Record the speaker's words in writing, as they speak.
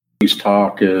This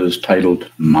talk is titled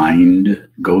Mind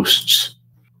Ghosts.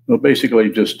 Well, basically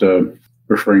just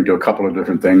referring to a couple of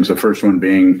different things. The first one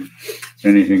being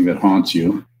anything that haunts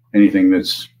you, anything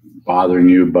that's bothering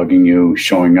you, bugging you,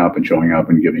 showing up and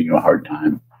giving you a hard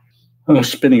time.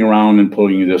 Spinning around and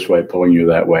pulling you this way, pulling you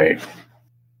that way.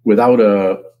 Without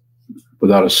a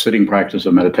sitting practice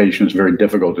of meditation, it's very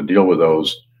difficult to deal with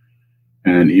those.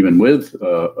 And even with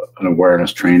an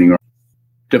awareness training,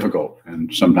 difficult.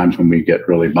 And sometimes when we get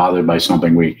really bothered by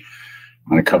something, we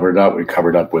want to cover it up. We can cover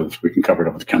it up with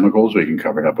chemicals. We can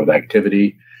cover it up with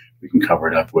activity. We can cover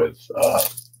it up with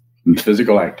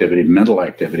physical activity, mental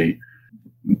activity,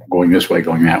 going this way,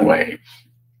 going that way.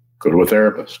 Go to a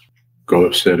therapist.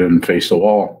 Go sit and face the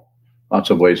wall. Lots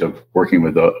of ways of working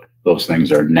with those things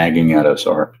that are nagging at us,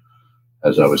 or,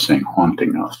 as I was saying,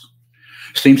 haunting us.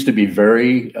 Seems to be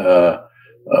very,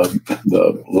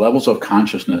 the levels of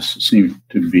consciousness seem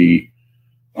to be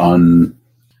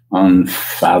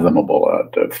unfathomable.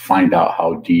 To find out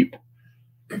how deep,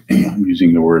 I'm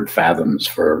using the word fathoms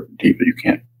for deep, but you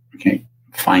can't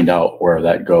find out where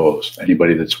that goes.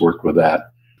 Anybody that's worked with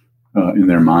that in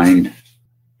their mind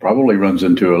probably runs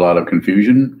into a lot of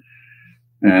confusion,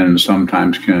 and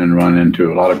sometimes can run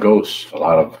into a lot of ghosts, a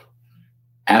lot of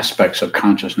aspects of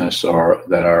consciousness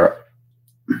that are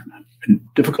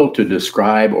difficult to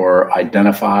describe or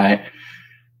identify.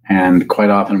 And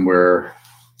quite often we're,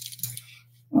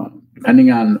 depending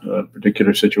on a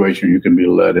particular situation, you can be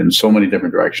led in so many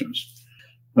different directions.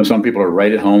 Now, some people are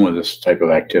right at home with this type of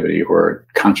activity where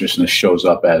consciousness shows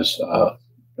up as,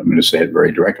 I'm going to say it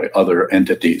very directly, other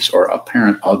entities or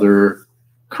apparent other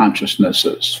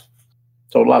consciousnesses.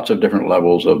 So lots of different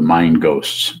levels of mind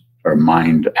ghosts or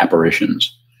mind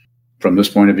apparitions. From this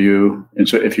point of view, and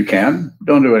so if you can,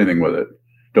 don't do anything with it.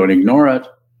 Don't ignore it.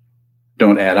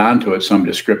 Don't add on to it some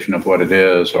description of what it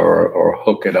is, or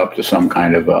hook it up to some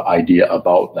kind of idea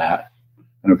about that.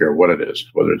 I don't care what it is,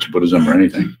 whether it's Buddhism or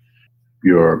anything.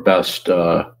 Your best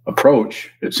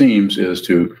approach, it seems, is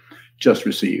to just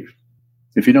receive.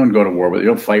 If you don't go to war with it, you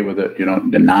don't fight with it, you don't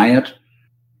deny it,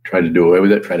 try to do away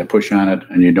with it, try to push on it,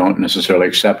 and you don't necessarily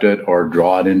accept it or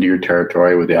draw it into your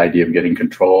territory with the idea of getting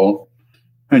control,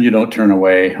 and you don't turn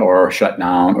away or shut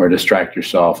down or distract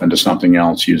yourself into something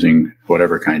else using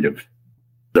whatever kind of.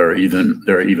 There are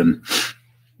even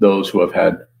those who have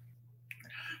had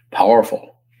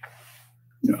powerful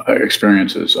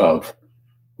experiences of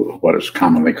what is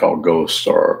commonly called ghosts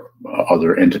or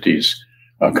other entities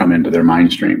come into their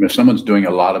mind stream. If someone's doing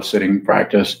a lot of sitting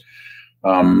practice,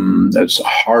 it's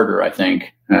harder, I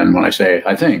think. And when I say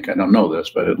I think, I don't know this,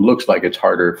 but it looks like it's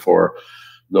harder for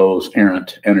those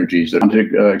errant energies that want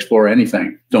to explore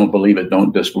anything. Don't believe it,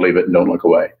 don't disbelieve it, and don't look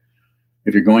away.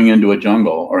 If you're going into a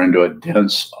jungle or into a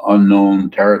dense,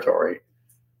 unknown territory,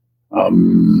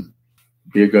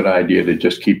 be a good idea to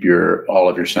just keep all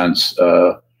of your senses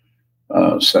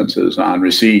on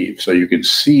receive, so you can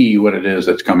see what it is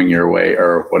that's coming your way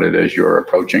or what it is you're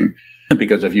approaching.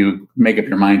 Because if you make up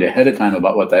your mind ahead of time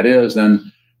about what that is,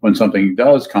 then when something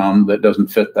does come that doesn't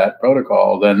fit that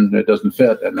protocol, then it doesn't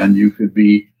fit, and then you could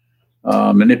be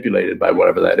manipulated by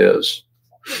whatever that is.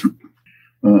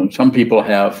 Some people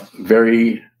have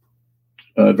very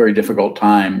difficult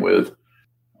time with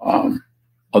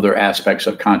other aspects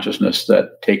of consciousness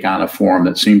that take on a form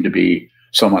that seem to be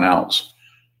someone else.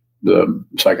 The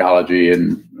psychology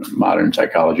and modern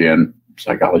psychology and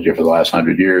psychology for the last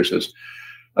 100 years has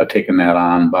taken that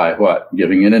on by what?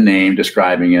 Giving it a name,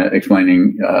 describing it,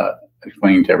 explaining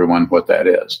to everyone what that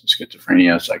is.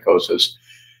 Schizophrenia, psychosis.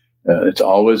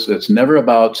 It's never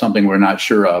about something we're not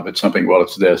sure of. It's something, well,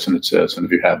 it's this and it's this, and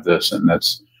if you have this, and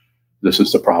this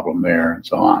is the problem there, and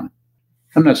so on.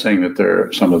 I'm not saying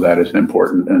that some of that isn't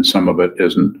important, and some of it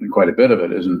isn't, and quite a bit of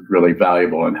it isn't really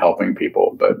valuable in helping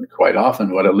people. But quite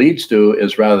often what it leads to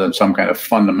is, rather than some kind of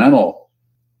fundamental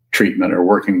treatment or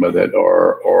working with it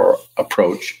or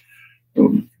approach,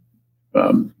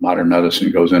 modern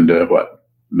medicine goes into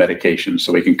medication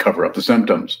so we can cover up the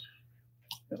symptoms.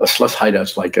 Let's hide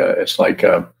us it's like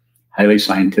a highly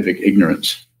scientific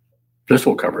ignorance. This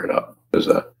will cover it up as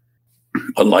a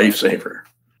lifesaver,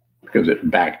 because it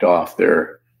backed off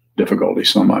their difficulty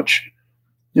so much.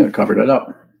 Covered it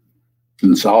up.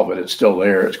 Didn't solve it. It's still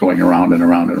there. It's going around and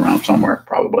around and around somewhere,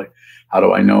 probably. How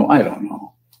do I know? I don't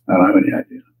know. I don't have any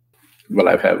idea.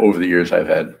 But over the years, I've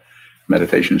had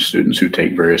meditation students who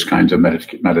take various kinds of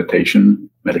medications.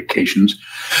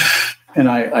 And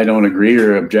I don't agree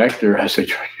or object, or I say,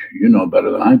 you know better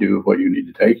than I do what you need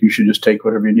to take. You should just take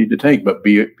whatever you need to take. But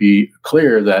be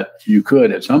clear that you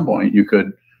could, at some point, you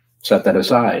could set that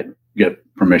aside, get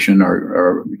permission,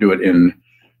 or do it in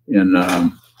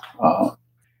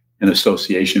in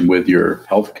association with your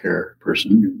healthcare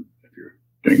person, if you're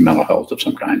doing mental health of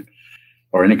some kind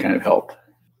or any kind of help,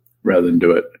 rather than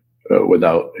do it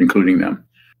without including them.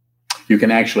 You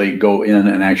can actually go in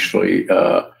and actually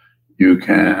you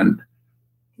can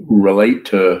relate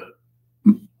to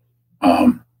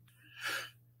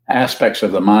aspects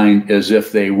of the mind as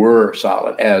if they were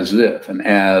solid, as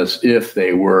if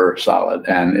they were solid.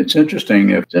 And it's interesting.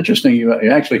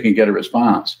 You actually can get a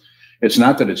response. It's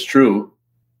not that it's true.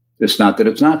 It's not that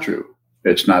it's not true.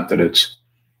 It's not that it's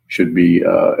should be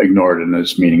ignored and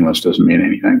it's meaningless, doesn't mean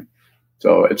anything.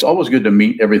 So it's always good to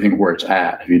meet everything where it's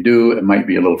at. If you do, it might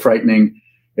be a little frightening.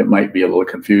 It might be a little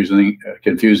confusing,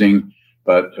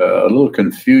 but a little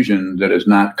confusion that is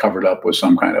not covered up with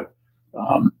some kind of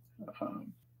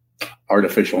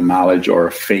artificial knowledge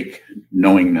or fake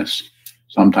knowingness.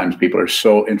 Sometimes people are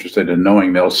so interested in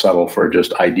knowing they'll settle for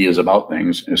just ideas about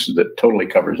things that totally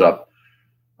covers up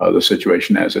the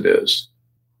situation as it is.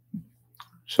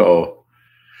 So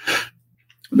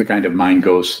the kind of mind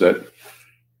ghosts that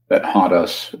haunt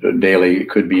us daily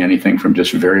could be anything from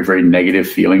just very, very negative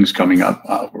feelings coming up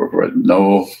with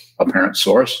no apparent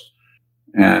source.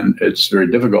 And it's very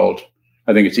difficult.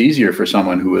 I think it's easier for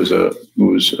someone who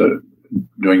is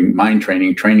doing mind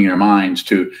training their minds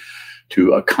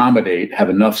to accommodate, have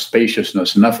enough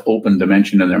spaciousness, enough open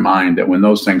dimension in their mind that when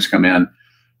those things come in,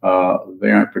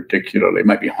 they aren't particularly,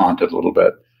 might be haunted a little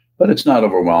bit, but it's not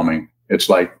overwhelming. It's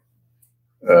like,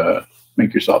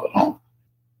 make yourself at home.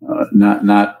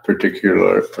 Not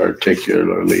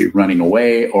particularly running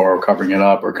away or covering it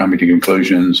up or coming to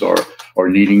conclusions or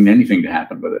needing anything to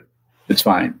happen with it. It's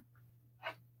fine.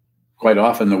 Quite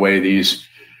often the way these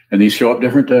show up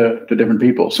different to different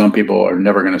people. Some people are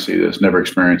never going to see this, never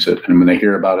experience it. And when they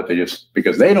hear about it, they just,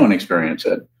 because they don't experience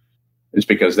it, it's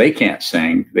because they can't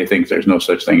sing. They think there's no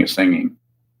such thing as singing.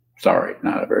 Sorry,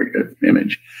 not a very good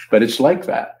image. But it's like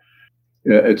that.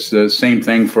 It's the same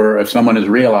thing for if someone has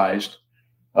realized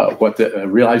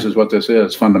realizes what this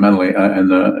is fundamentally,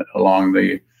 and along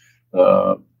the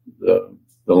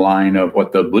line of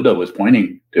what the Buddha was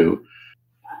pointing to.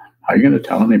 How are you going to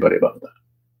tell anybody about that?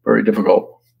 Very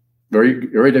difficult. Very,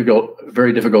 very difficult.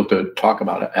 Very difficult to talk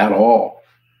about it at all.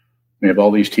 We have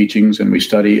all these teachings, and we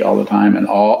study all the time, and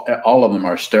all of them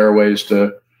are stairways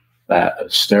to that.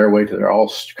 They're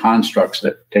all constructs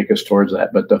that take us towards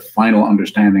that. But the final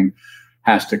understanding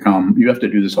has to come. You have to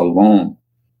do this alone.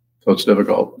 So it's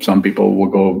difficult. Some people will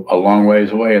go a long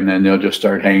ways away and then they'll just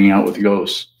start hanging out with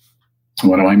ghosts.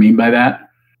 What do I mean by that?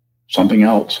 Something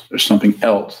else. There's something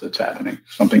else that's happening.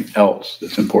 Something else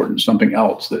that's important. Something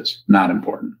else that's not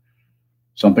important.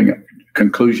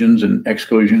 Conclusions and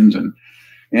exclusions and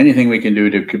anything we can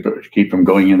do to keep from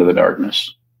going into the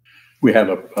darkness. We have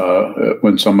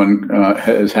when someone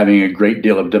is having a great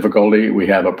deal of difficulty, we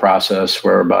have a process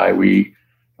whereby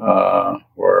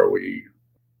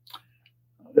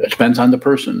it depends on the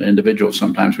person, individual.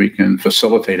 Sometimes we can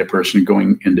facilitate a person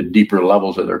going into deeper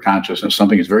levels of their consciousness.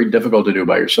 Something is very difficult to do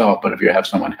by yourself, but if you have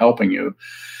someone helping you,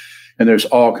 and there's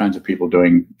all kinds of people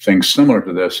doing things similar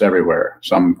to this everywhere.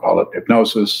 Some call it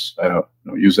hypnosis. I don't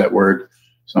use that word.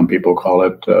 Some people call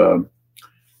it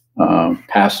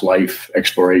past life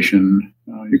exploration.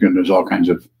 There's all kinds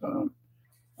of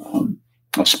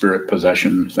spirit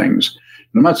possession things.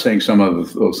 And I'm not saying some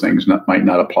of those things might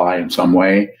not apply in some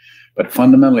way, but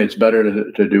fundamentally, it's better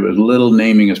to do as little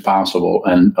naming as possible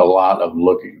and a lot of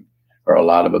looking or a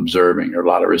lot of observing or a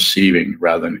lot of receiving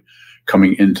rather than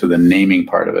coming into the naming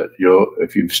part of it.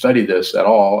 If you've studied this at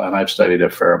all, and I've studied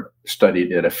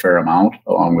it a fair amount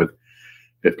along with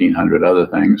 1,500 other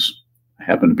things, I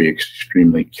happen to be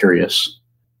extremely curious.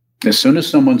 As soon as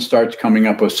someone starts coming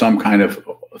up with some kind of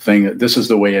thing that this is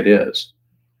the way it is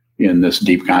in this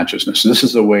deep consciousness, this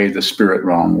is the way the spirit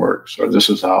realm works, or this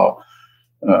is how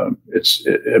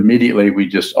immediately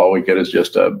all we get is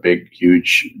just a big,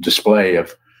 huge display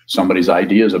of somebody's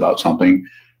ideas about something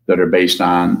that are based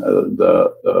on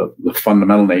the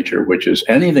fundamental nature, which is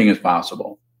anything is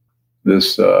possible.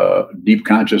 This deep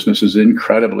consciousness is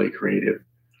incredibly creative.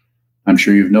 I'm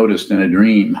sure you've noticed in a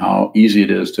dream how easy it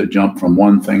is to jump from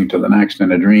one thing to the next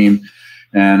in a dream.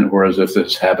 And whereas if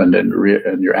this happened in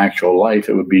your actual life,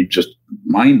 it would be just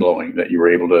mind-blowing that you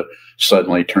were able to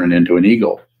suddenly turn into an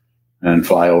eagle and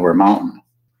fly over a mountain.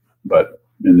 But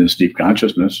in this deep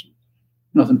consciousness,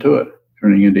 nothing to it.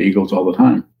 Turning into eagles all the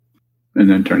time. And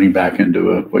then turning back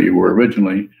into what you were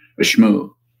originally, a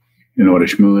shmoo. You know what a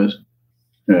shmoo is?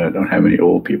 I don't have any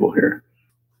old people here.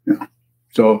 Yeah.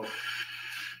 So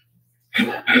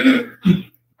I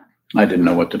didn't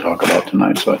know what to talk about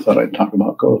tonight, so I thought I'd talk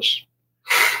about ghosts.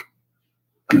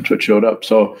 That's what showed up.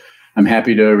 So I'm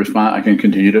happy to respond. I can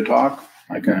continue to talk.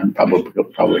 I can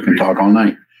probably can talk all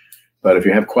night. But if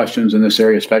you have questions in this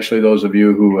area, especially those of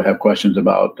you who have questions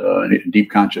about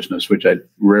deep consciousness, which I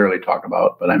rarely talk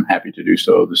about, but I'm happy to do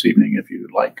so this evening if you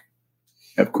would like.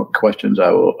 Have questions,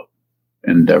 I will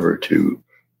endeavor to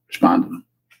respond to them.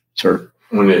 Sir?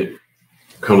 When it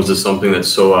comes to something that's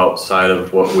so outside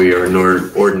of what we are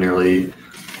ordinarily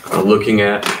looking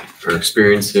at or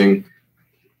experiencing,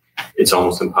 it's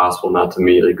almost impossible not to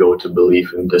immediately go to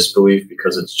belief and disbelief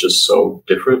because it's just so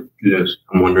different. It is.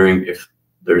 I'm wondering if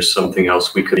there's something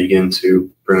else we could begin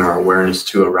to bring our awareness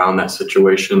to around that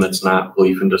situation that's not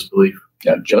belief and disbelief.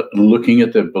 Yeah, just looking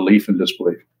at the belief and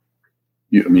disbelief.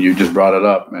 You just brought it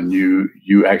up, and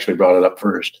you actually brought it up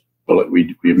first. But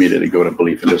we immediately go to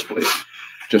belief and disbelief.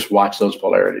 Just watch those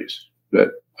polarities. That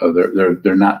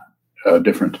they're not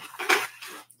different.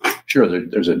 Sure,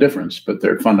 there's a difference, but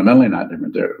they're fundamentally not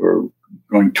different. We're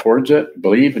going towards it,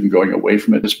 believe, and going away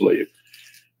from it, disbelieve.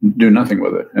 Do nothing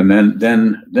with it, and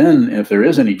then if there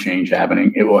is any change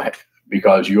happening, it will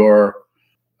because you're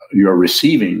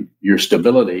receiving your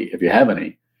stability, if you have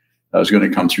any, is going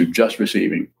to come through just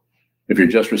receiving. If you're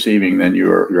just receiving, then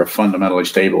you're fundamentally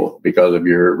stable because of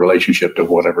your relationship to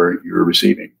whatever you're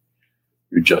receiving.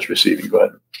 You're just receiving. Go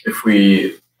ahead. If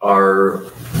we are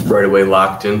right away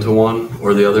locked into one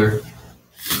or the other,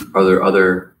 are there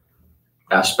other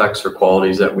aspects or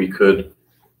qualities that we could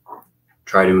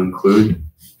try to include?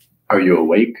 Are you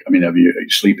awake? I mean, are you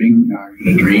sleeping? Are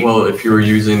you in a dream? Well, if you were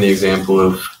using the example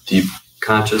of deep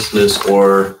consciousness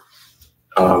or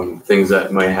things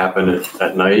that might happen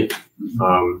at night,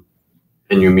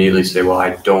 and you immediately say, well,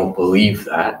 I don't believe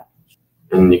that,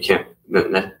 and you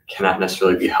cannot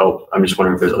necessarily be helped. I'm just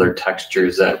wondering if there's other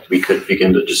textures that we could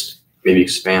begin to just maybe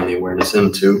expand the awareness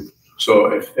into.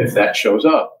 So if that shows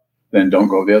up, then don't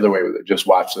go the other way with it. Just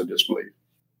watch the disbelief.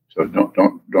 So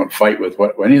don't fight with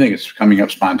anything that's coming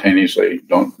up spontaneously.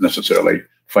 Don't necessarily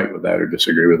fight with that or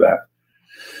disagree with that.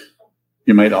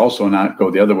 You might also not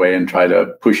go the other way and try to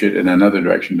push it in another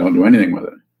direction. Don't do anything with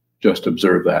it. Just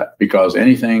observe that, because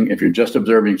anything, if you're just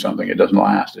observing something, it doesn't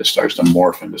last. It starts to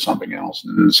morph into something else,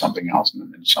 and into something else, and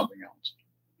then into something else.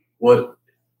 What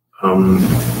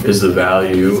is the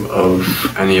value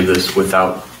of any of this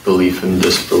without belief and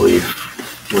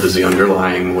disbelief? What is the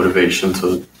underlying motivation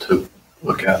to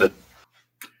look at it?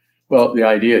 Well, the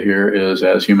idea here is,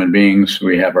 as human beings,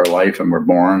 we have our life, and we're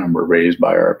born, and we're raised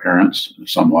by our parents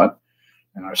somewhat,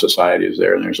 and our society is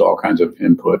there, and there's all kinds of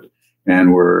input.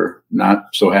 And we're not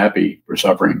so happy for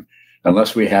suffering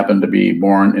unless we happen to be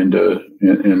born into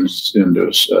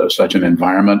such an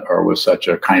environment or with such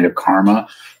a kind of karma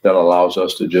that allows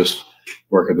us to just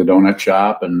work at the donut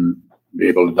shop and be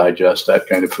able to digest that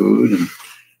kind of food and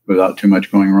without too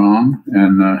much going wrong,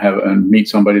 and meet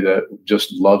somebody that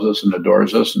just loves us and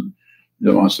adores us and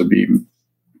that wants to be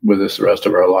with us the rest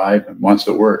of our life and wants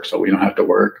to work so we don't have to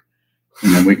work,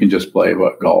 and then we can just play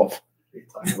golf. You're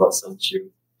talking about Senchu.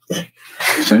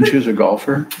 Senchu's a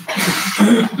golfer?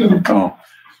 Oh,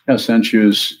 yeah,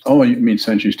 Senchu's. Oh, you mean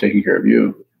Senchu's taking care of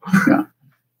you? Yeah.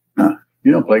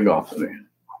 You don't play golf, do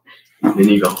you?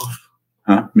 Mini golf.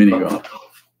 Huh? Mini golf.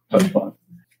 That's fun.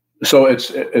 So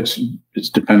it's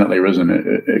dependently risen.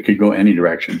 It could go any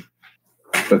direction,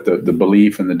 but the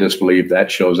belief and the disbelief that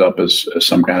shows up as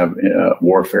some kind of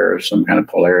warfare, some kind of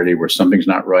polarity where something's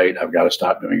not right. I've got to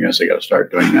stop doing this. I got to start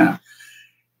doing that.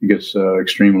 It gets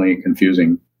extremely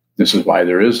confusing. This is why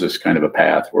there is this kind of a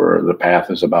path where the path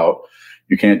is about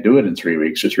you can't do it in 3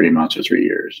 weeks or 3 months or 3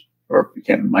 years, or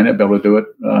might not be able to do it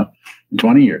in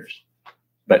 20 years.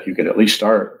 But you could at least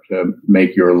start to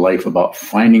make your life about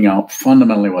finding out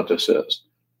fundamentally what this is,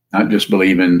 not just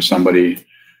believe in somebody,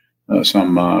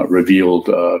 some revealed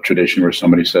tradition where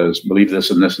somebody says, believe this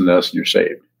and this and this, and you're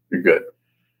saved. You're good.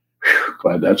 Whew,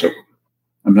 glad that's over.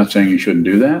 I'm not saying you shouldn't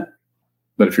do that,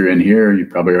 but if you're in here, you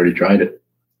probably already tried it.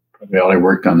 Probably already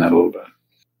worked on that a little bit.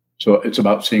 So it's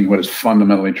about seeing what is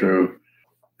fundamentally true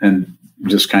and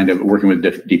just kind of working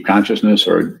with deep consciousness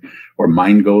or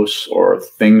mind ghosts or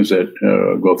things that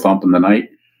go thump in the night,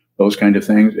 those kind of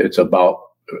things. It's about,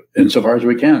 insofar as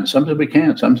we can. Sometimes we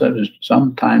can't.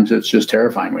 Sometimes it's just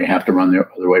terrifying. We have to run the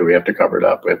other way. We have to cover it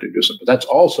up. We have to do something. But that's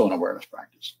also an awareness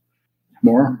practice.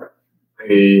 More?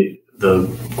 The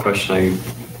question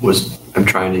I'm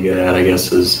trying to get at, I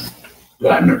guess, is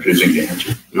I'm refusing to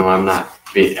answer. No, I'm not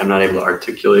able to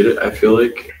articulate it, I feel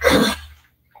like.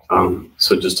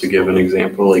 So just to give an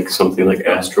example, like something like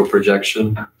astral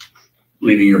projection.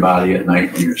 Leaving your body at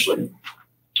night when you're asleep.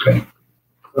 Okay.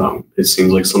 It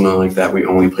seems like something like that, we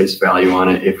only place value on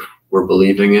it if we're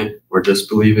believing it or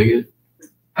disbelieving it.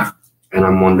 And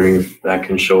I'm wondering if that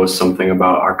can show us something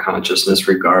about our consciousness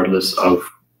regardless of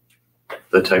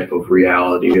the type of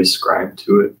reality ascribed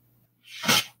to it.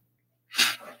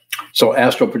 So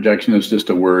astral projection is just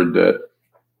a word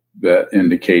that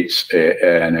indicates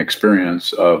an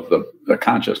experience of the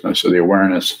consciousness, so the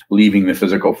awareness leaving the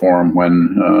physical form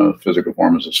when physical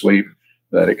form is asleep,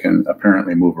 that it can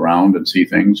apparently move around and see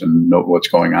things and know what's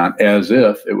going on as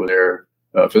if it was there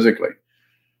physically.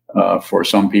 For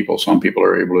some people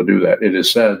are able to do that. It is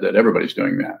said that everybody's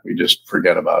doing that. We just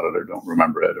forget about it or don't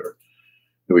remember it, or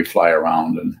we fly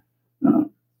around and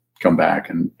come back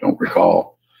and don't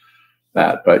recall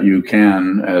that. But you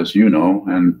can, as you know,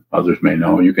 and others may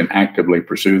know, you can actively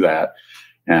pursue that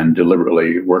and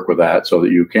deliberately work with that so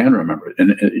that you can remember it.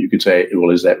 And you could say,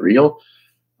 well, is that real?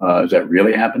 Is that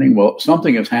really happening? Well,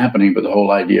 something is happening, but the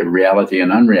whole idea of reality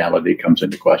and unreality comes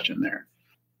into question there.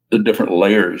 The different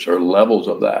layers or levels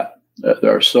of that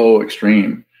are so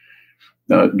extreme.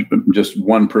 Just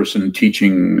one person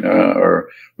teaching or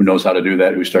who knows how to do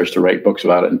that, who starts to write books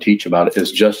about it and teach about it,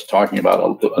 is just talking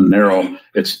about a narrow,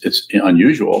 it's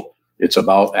unusual. It's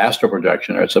about astral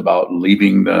projection, or it's about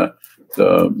leaving the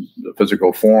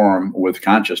physical form with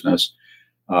consciousness.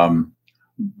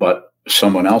 But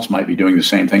someone else might be doing the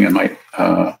same thing and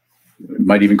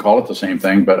might even call it the same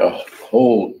thing, but a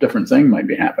whole different thing might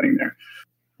be happening there.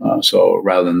 So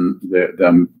rather than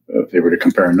them, if they were to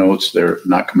compare notes, they're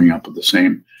not coming up with the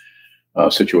same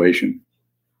situation.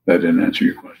 That didn't answer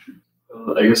your question.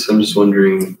 I guess I'm just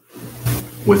wondering,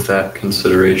 with that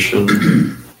consideration,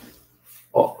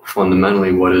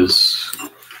 fundamentally, what is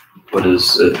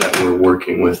it that we're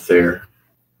working with there?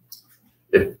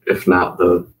 If not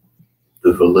the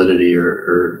validity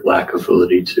or lack of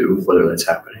validity to whether that's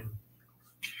happening?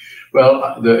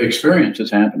 Well, the experience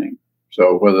is happening.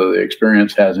 So whether the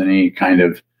experience has any kind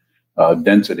of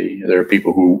density, there are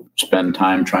people who spend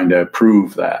time trying to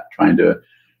prove that, trying to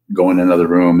go in another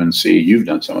room and see. You've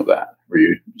done some of that, where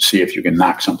you see if you can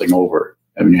knock something over.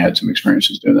 Haven't you had some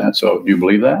experiences doing that? So do you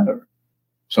believe that, or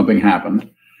something happened?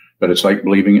 But it's like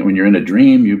believing it when you're in a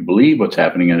dream. You believe what's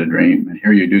happening in a dream, and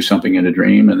here you do something in a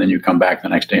dream, and then you come back the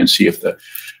next day and see if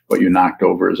what you knocked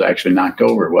over is actually knocked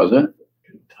over. Was it?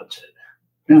 Couldn't touch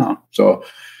it. Yeah. So.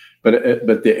 But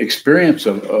the experience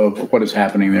of what is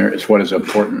happening there is what is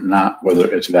important, not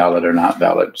whether it's valid or not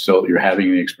valid. So you're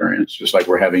having the experience, just like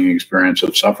we're having the experience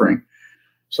of suffering.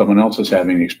 Someone else is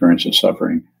having the experience of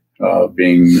suffering,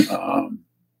 being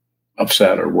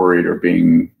upset or worried or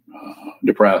being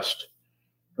depressed.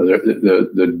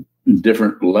 The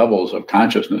different levels of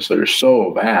consciousness that are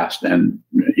so vast and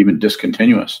even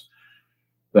discontinuous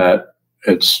that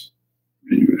it's,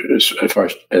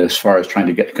 as far as trying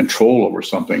to get control over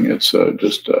something, it's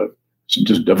just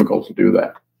difficult to do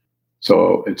that.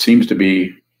 So it seems to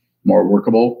be more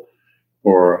workable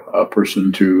for a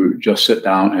person to just sit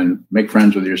down and make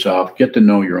friends with yourself, get to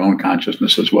know your own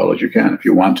consciousness as well as you can. If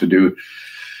you want to do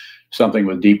something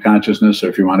with deep consciousness, or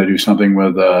if you want to do something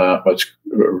with what's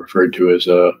referred to as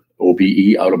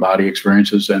OBE, out-of-body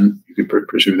experiences, then you can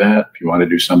pursue that. If you want to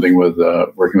do something with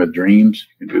working with dreams,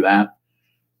 you can do that.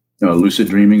 Lucid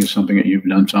dreaming is something that you've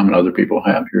done some, and other people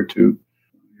have here too.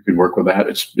 You can work with that.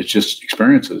 It's just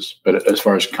experiences. But as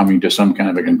far as coming to some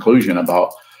kind of a conclusion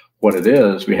about what it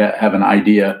is, we have an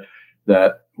idea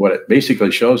that what it basically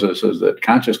shows us is that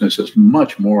consciousness is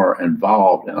much more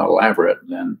involved and elaborate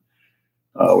than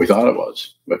we thought it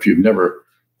was. But if you've never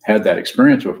had that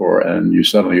experience before and you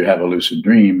suddenly have a lucid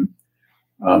dream,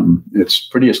 it's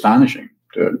pretty astonishing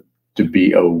to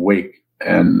be awake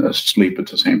and asleep at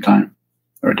the same time,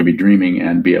 or to be dreaming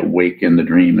and be awake in the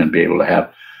dream and be able to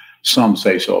have some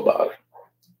say-so about it.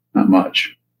 Not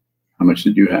much. How much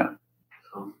did you have?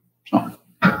 Some.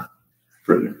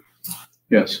 Further.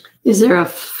 Yes. Is there a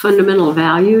fundamental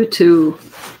value to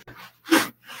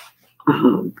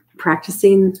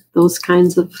practicing those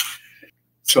kinds of?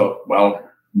 So, well,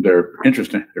 they're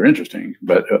interesting.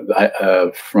 But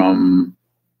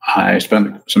I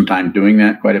spent some time doing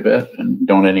that quite a bit and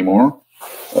don't anymore.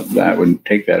 I wouldn't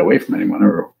take that away from anyone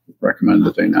or recommend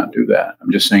that they not do that.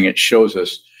 I'm just saying it shows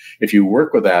us, if you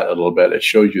work with that a little bit, it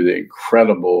shows you the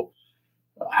incredible,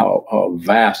 how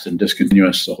vast and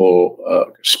discontinuous the whole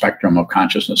spectrum of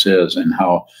consciousness is, and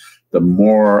how the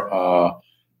more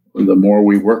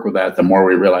we work with that, the more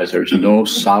we realize there's no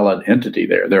solid entity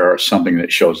there. There are something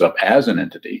that shows up as an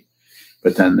entity,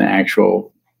 but then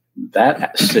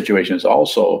that situation is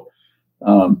also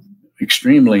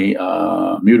extremely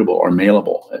mutable or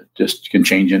malleable. It just can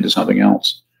change into something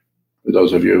else. For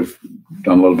those of you who've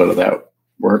done a little bit of that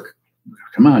work,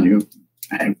 come on,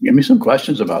 give me some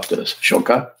questions about this.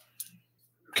 Shoka?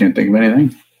 Can't think of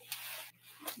anything.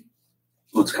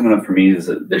 What's coming up for me is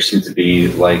that there seems to be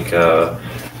like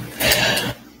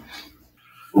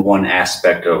one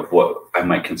aspect of what I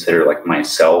might consider like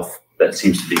myself that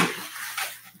seems to be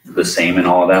the same in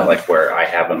all of that, like where I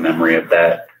have a memory of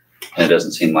that, and it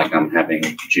doesn't seem like I'm having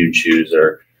Jude shoes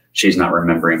or she's not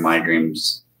remembering my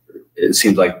dreams. It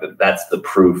seems like that's the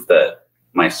proof that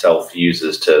myself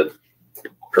uses to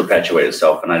perpetuate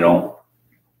itself, and I don't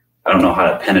know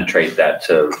how to penetrate that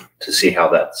to see how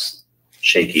that's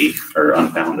shaky or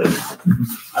unfounded.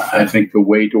 I think the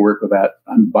way to work with that,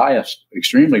 I'm biased,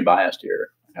 extremely biased here.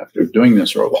 After doing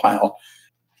this for a while,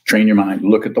 train your mind,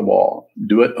 look at the wall,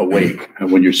 do it awake.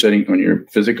 And when you're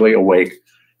physically awake,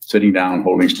 sitting down,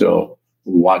 holding still,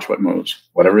 watch what moves.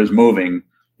 Whatever is moving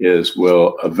you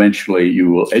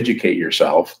will educate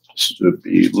yourself, to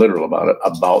be literal about it,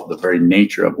 about the very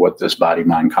nature of what this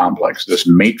body-mind complex, this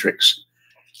matrix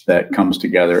that comes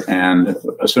together and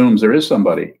assumes there is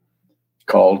somebody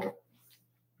called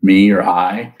me or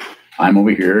I. I'm over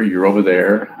here, you're over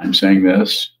there, I'm saying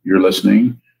this, you're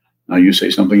listening. Now you say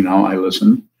something, now I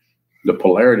listen. The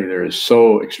polarity there is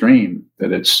so extreme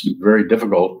that it's very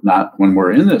difficult, not when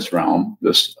we're in this realm,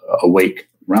 this awake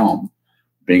realm,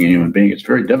 being a human being, it's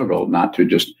very difficult not to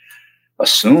just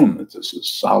assume that this is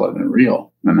solid and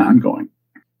real and ongoing.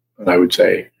 But I would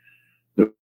say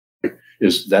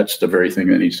that's the very thing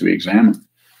that needs to be examined.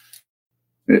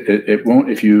 It won't,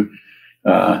 if you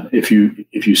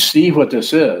see what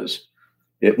this is,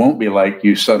 it won't be like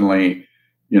you suddenly,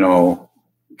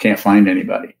 can't find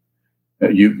anybody.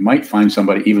 You might find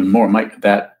somebody even more.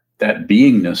 That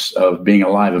beingness of being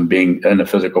alive and being in a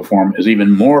physical form is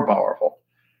even more powerful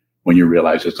when you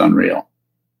realize it's unreal.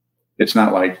 It's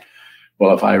not like,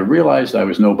 well, if I realized I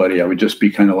was nobody, I would just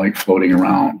be kind of like floating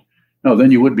around. No,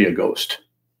 then you would be a ghost.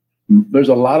 There's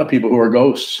a lot of people who are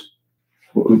ghosts.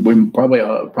 We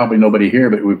probably nobody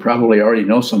here, but we probably already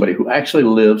know somebody who actually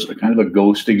lives a kind of a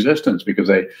ghost existence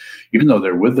because even though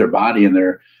they're with their body and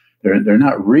they're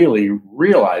not really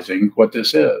realizing what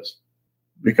this is,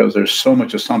 because there's so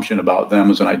much assumption about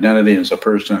them as an identity, as a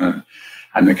person. And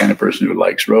I'm the kind of person who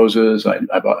likes roses.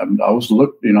 I've always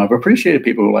looked, I've appreciated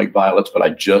people who like violets, but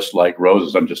I just like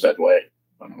roses. I'm just that way.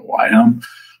 I don't know why I am.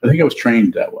 I think I was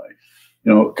trained that way.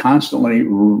 Constantly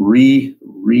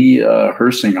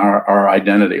rehearsing our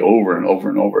identity over and over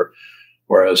and over.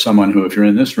 Whereas someone who, if you're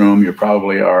in this room, you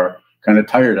probably are kind of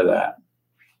tired of that.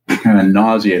 You're kind of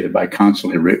nauseated by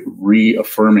constantly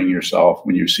reaffirming yourself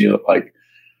when you see it like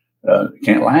it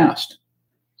can't last.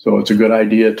 So it's a good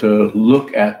idea to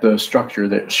look at the structure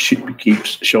that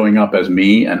keeps showing up as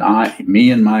me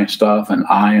and my stuff and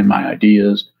I and my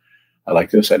ideas. I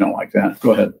like this. I don't like that.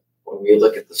 Go ahead. When we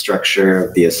look at the structure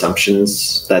of the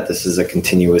assumptions that this is a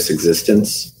continuous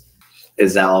existence,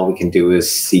 is that all we can do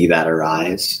is see that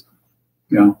arise?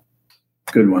 Yeah.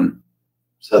 Good one.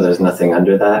 So there's nothing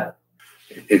under that?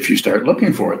 If you start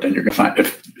looking for it, then you're going to find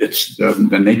if it's the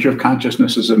nature of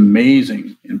consciousness is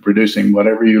amazing in producing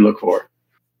whatever you look for.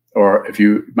 Or if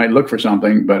you might look for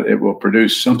something, but it will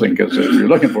produce something because if you're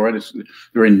looking for it, it's the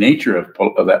very nature of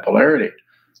that polarity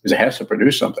is it has to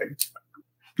produce something,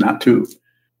 not two.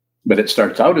 But it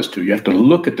starts out as two. You have to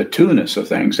look at the two-ness of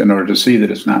things in order to see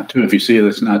that it's not two. If you see that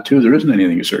it's not two, there isn't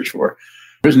anything you search for.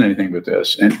 There isn't anything but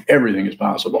this, and everything is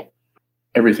possible.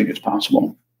 Everything is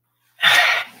possible.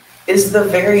 Is the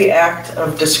very act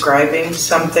of describing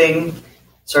something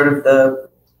sort of the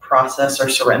process or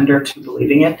surrender to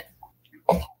believing it?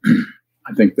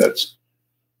 I think that's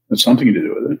something to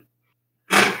do with it.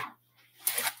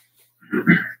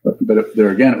 But there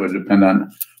again, it would depend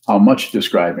on how much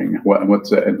describing, what's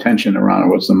the intention around it,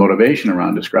 what's the motivation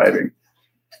around describing.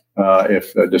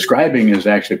 If describing is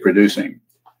actually producing,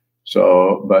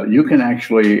 but you can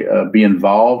actually be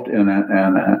involved in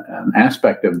an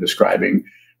aspect of describing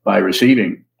by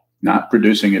receiving, not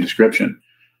producing a description.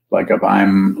 Like if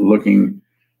I'm looking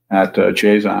at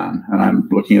Chazon and I'm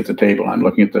looking at the table, I'm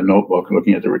looking at the notebook,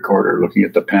 looking at the recorder, looking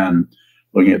at the pen,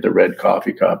 looking at the red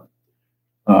coffee cup.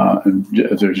 And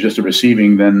if there's just a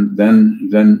receiving, then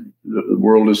the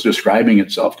world is describing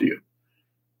itself to you.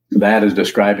 That is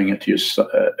describing it to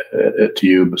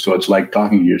you. So it's like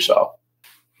talking to yourself.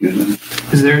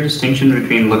 Is there a distinction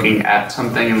between looking at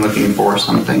something and looking for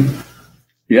something?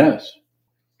 Yes.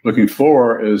 Looking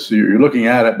for is you're looking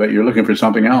at it, but you're looking for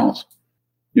something else.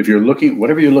 If you're looking,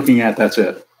 whatever you're looking at, that's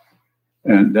it.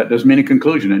 And that doesn't mean a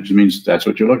conclusion. It just means that's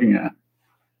what you're looking at.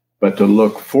 But to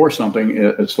look for something,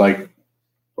 it's like,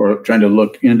 or trying to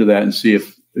look into that and see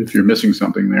if you're missing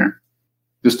something there.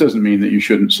 This doesn't mean that you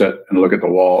shouldn't sit and look at the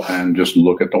wall and just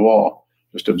look at the wall.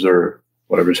 Just observe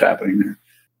whatever's happening there.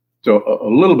 So a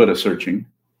little bit of searching,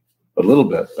 a little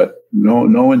bit, but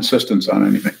no insistence on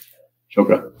anything.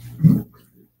 Shoka.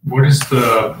 What is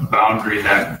the boundary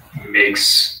that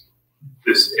makes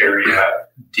this area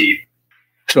deep?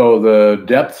 So the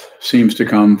depth seems to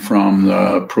come from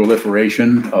the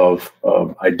proliferation of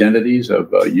identities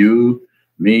of you,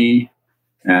 me,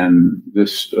 and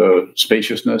this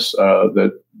spaciousness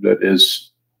that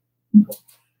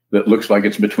looks like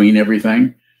it's between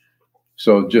everything.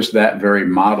 So just that very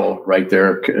model right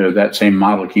there, that same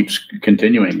model keeps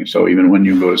continuing. So even when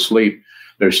you go to sleep,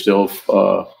 there's still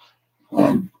form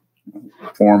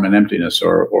and emptiness,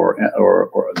 or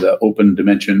the open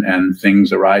dimension and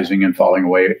things arising and falling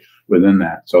away within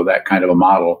that. So that kind of a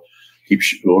model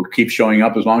will keep showing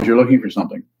up as long as you're looking for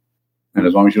something. And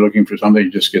as long as you're looking for something,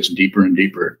 it just gets deeper and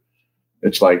deeper.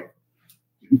 It's like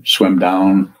swim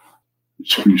down,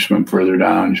 you swim further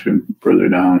down, you swim further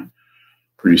down.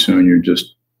 Pretty soon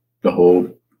the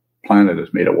whole planet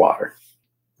is made of water.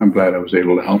 I'm glad I was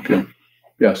able to help you.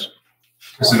 Yes.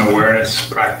 Does an awareness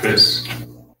practice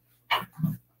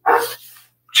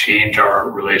change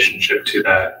our relationship to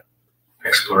that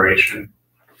exploration?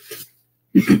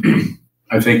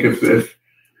 I think if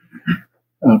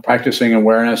practicing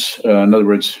awareness, in other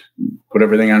words, put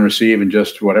everything on receive and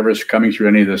just whatever's coming through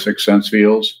any of the six sense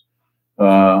fields,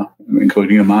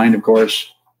 including the mind, of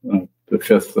course, the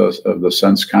fifth of the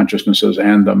sense consciousnesses,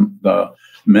 and the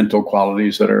mental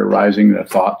qualities that are arising, the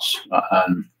thoughts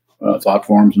and thought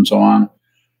forms and so on,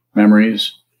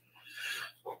 memories.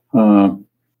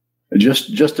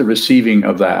 Just the receiving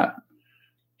of that,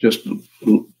 just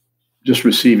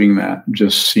receiving that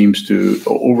just seems to,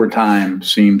 over time,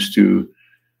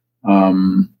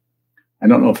 I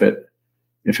don't know if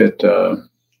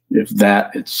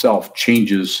that itself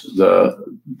changes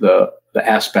the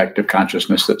aspect of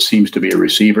consciousness that seems to be a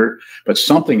receiver, but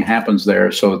something happens there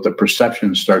so that the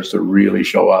perception starts to really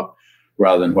show up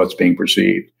rather than what's being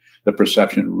perceived. The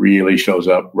perception really shows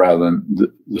up rather than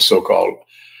the so-called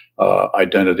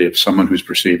identity of someone who's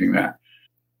perceiving that.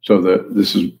 So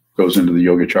this goes into the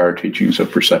Yogacara teachings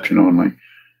of perception only.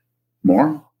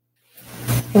 More?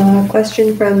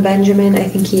 Question from Benjamin. I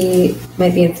think he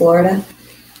might be in Florida.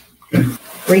 Okay.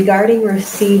 Regarding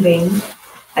receiving,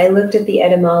 I looked at the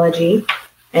etymology,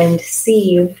 and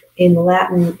sieve in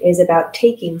Latin is about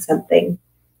taking something.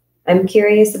 I'm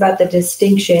curious about the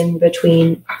distinction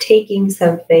between taking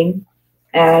something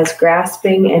as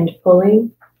grasping and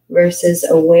pulling versus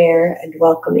aware and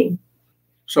welcoming.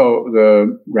 So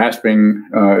the grasping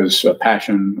is a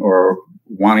passion, or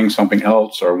wanting something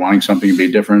else, or wanting something to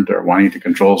be different, or wanting to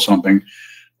control something,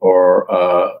 or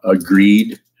a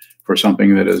greed for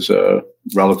something that is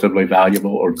relatively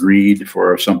valuable, or greed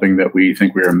for something that we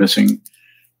think we are missing,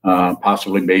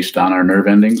 possibly based on our nerve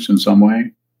endings in some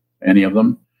way, any of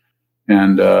them.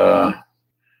 And I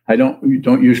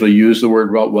don't usually use the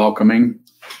word welcoming.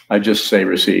 I just say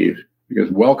receive,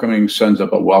 because welcoming sends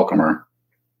up a welcomer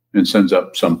and sends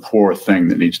up some poor thing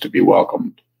that needs to be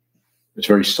welcomed. It's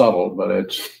very subtle, but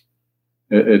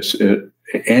it's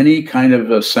any kind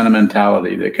of a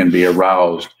sentimentality that can be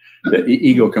aroused. The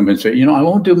ego comes and say, I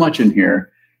won't do much in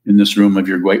here, in this room of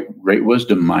your great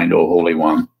wisdom, mind, O Holy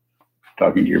One,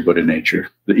 talking to your Buddha nature.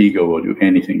 The ego will do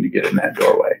anything to get in that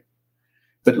doorway.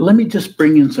 But let me just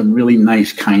bring in some really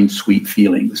nice, kind, sweet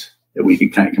feelings that we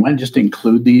can I just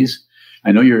include these?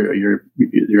 I know you're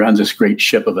on this great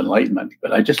ship of enlightenment,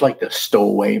 but I just like to stow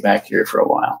away back here for a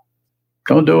while.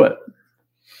 Don't do it.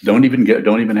 Don't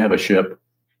even have a ship.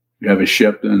 You have a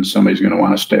ship, then somebody's going to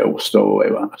want to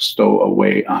stow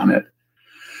away on it.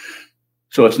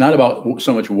 So it's not about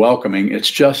so much welcoming.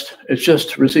 It's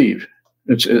just receive.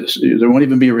 There won't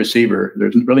even be a receiver.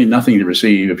 There's really nothing to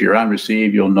receive. If you're on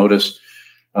receive, you'll notice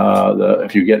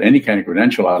if you get any kind of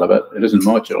credential out of it, it isn't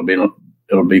much.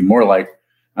 It'll be more like,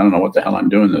 I don't know what the hell I'm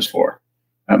doing this for.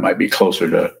 That might be closer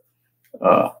to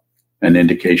an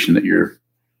indication that you're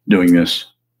doing this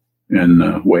in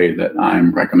the way that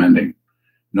I'm recommending.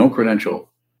 No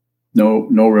credential, no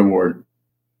reward,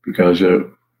 because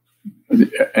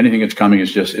anything that's coming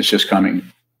it's just coming.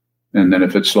 And then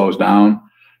if it slows down,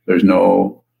 there's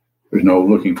no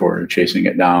looking for it, or chasing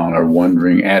it down, or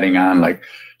wondering, adding on like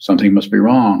something must be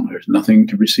wrong. There's nothing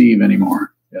to receive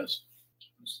anymore. Yes.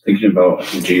 Thinking about,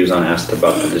 Jayuzan asked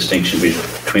about the distinction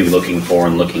between looking for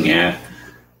and looking at,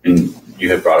 and you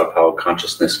had brought up how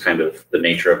consciousness, kind of the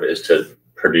nature of it is to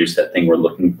produce that thing we're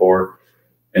looking for.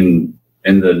 And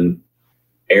in the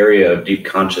area of deep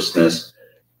consciousness,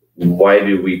 why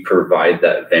do we provide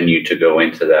that venue to go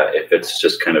into that if it's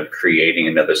just kind of creating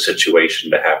another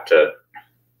situation to have to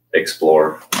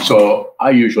explore? So I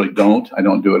usually don't. I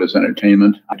don't do it as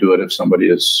entertainment. I do it if somebody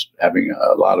is having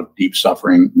a lot of deep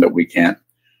suffering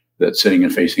that's sitting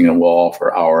and facing a wall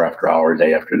for hour after hour,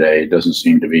 day after day, doesn't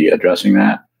seem to be addressing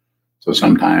that. So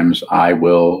sometimes I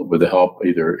will, with the help,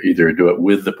 either do it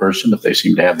with the person if they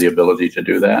seem to have the ability to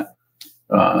do that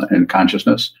in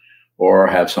consciousness, or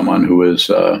have someone who has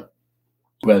the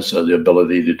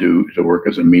ability to work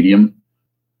as a medium,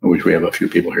 which we have a few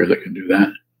people here that can do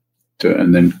that,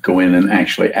 and then go in and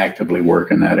actually actively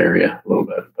work in that area a little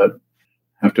bit. But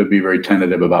have to be very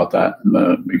tentative about that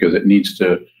because it needs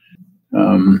to.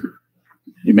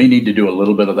 You may need to do a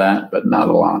little bit of that, but not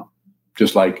a lot.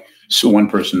 Just like one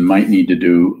person might need to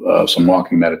do some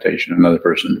walking meditation, another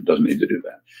person doesn't need to do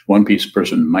that. One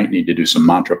person might need to do some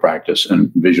mantra practice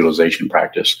and visualization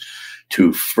practice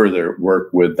to further work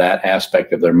with that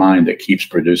aspect of their mind that keeps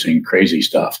producing crazy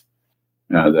stuff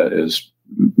that is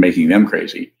making them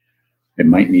crazy. It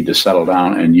might need to settle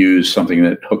down and use something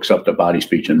that hooks up to body,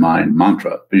 speech, and mind,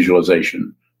 mantra,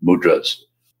 visualization, mudras.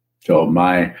 So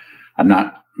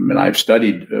I've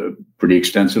studied pretty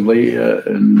extensively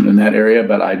in that area,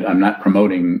 but I'm not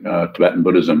promoting Tibetan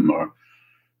Buddhism, or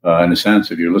in a sense,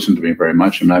 if you listen to me very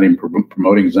much, I'm not even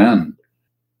promoting Zen.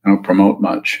 I don't promote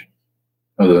much.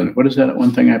 Other than, what is that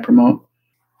one thing I promote?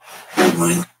 Train your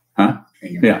mind. Huh?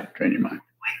 Train your mind.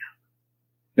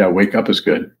 Yeah, wake up is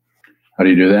good. How do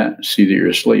you do that? See that you're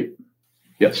asleep.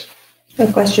 Yes.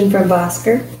 A question from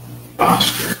Bhaskar.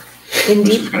 This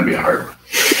is going to be hard.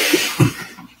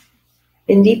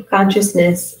 In deep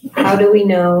consciousness, how do we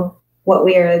know what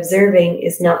we are observing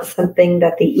is not something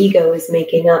that the ego is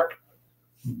making up?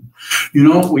 We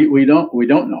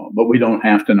don't know, but we don't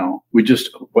have to know.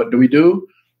 What do we do?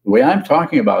 The way I'm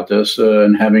talking about this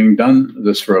and having done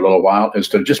this for a little while is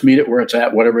to just meet it where it's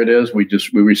at, whatever it is. We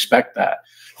respect that.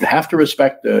 You have to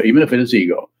respect, even if it is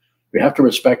ego, we have to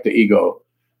respect the ego,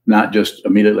 not just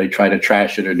immediately try to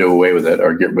trash it or do away with it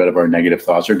or get rid of our negative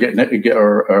thoughts or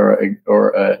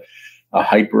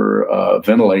hyper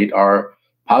ventilate our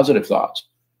positive thoughts.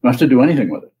 You don't have to do anything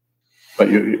with it, but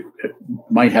you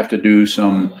might have to do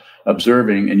some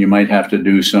observing, and you might have to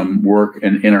do some work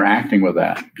in interacting with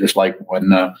that. Just like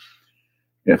when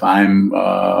if I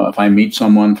meet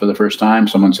someone for the first time,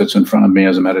 someone sits in front of me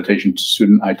as a meditation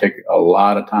student, I take a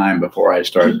lot of time before I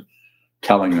start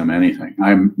telling them anything.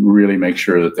 I really make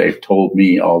sure that they've told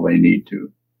me all they need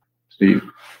to. Steve?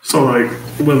 So like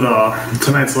with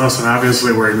tonight's lesson,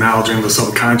 obviously we're acknowledging the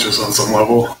subconscious on some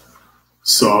level.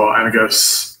 So I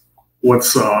guess what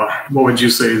would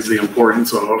you say is the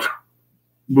importance of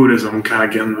Buddhism kind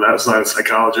of getting to that side of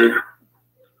psychology?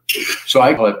 So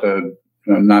I call it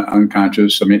not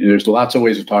unconscious. I mean, there's lots of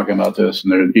ways of talking about this,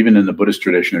 and even in the Buddhist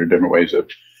tradition, there are different ways of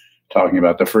talking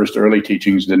about. The first early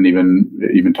teachings didn't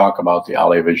even talk about the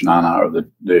alaya vijnana or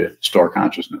the store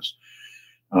consciousness.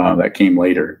 That came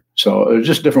later. So there's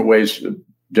just different ways.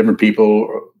 Different people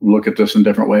look at this in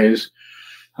different ways.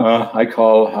 I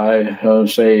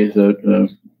say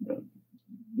that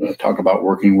talk about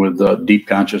working with deep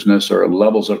consciousness or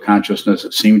levels of consciousness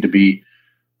that seem to be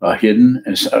hidden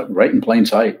and right in plain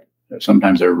sight.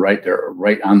 Sometimes they're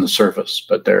right on the surface,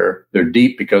 but they're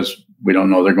deep because we don't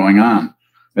know they're going on.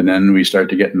 And then we start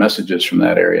to get messages from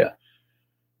that area.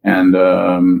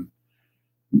 And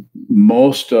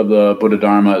most of the Buddha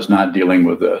Dharma is not dealing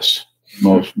with this.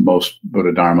 Most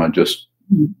Buddha Dharma just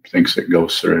thinks it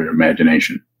goes through your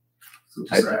imagination.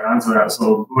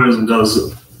 So Buddhism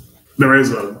there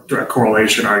is a direct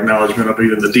correlation or acknowledgement of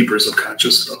even the deeper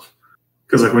subconscious stuff.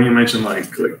 Because like when you mention like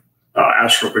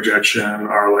astral projection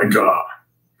or like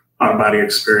out-of-body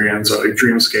experience or like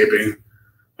dreamscaping,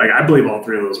 like I believe all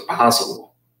three of those are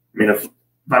possible. I mean, if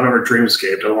I've ever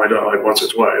dreamscaped, I've only done it like once or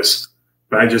twice.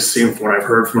 But I just seen from what I've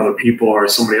heard from other people, or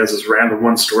somebody has this random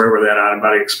one story where they had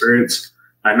out-of-body experience.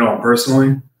 I know them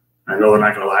personally. I know they're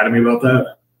not going to lie to me about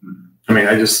that. I mean,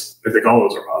 I think all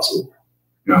those are possible.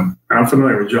 Yeah. And I'm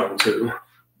familiar with Jung too.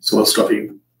 So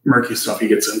the murky stuff he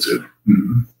gets into.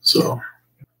 Mm-hmm. So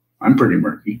I'm pretty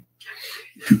murky.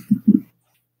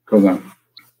 Go on.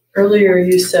 Earlier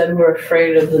you said we're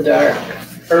afraid of the dark,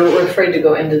 or we're afraid to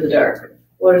go into the dark.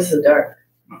 What is the dark?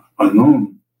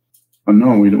 Unknown.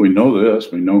 We know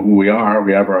this. We know who we are.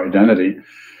 We have our identity.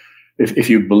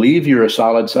 If you believe you're a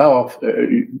solid self,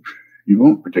 you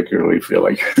won't particularly feel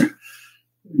like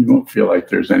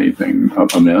there's anything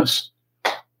amiss.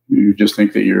 You just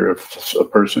think that you're a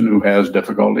person who has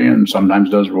difficulty and sometimes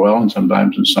does well, and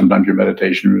sometimes your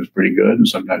meditation is pretty good, and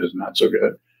sometimes it's not so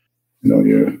good.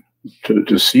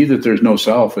 To see that there's no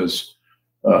self is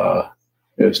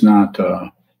not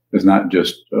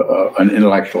just an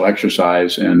intellectual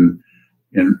exercise in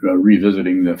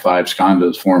revisiting the five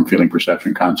skandhas: form, feeling,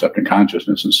 perception, concept, and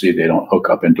consciousness, and see they don't hook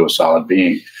up into a solid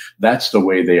being. That's the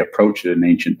way they approached it in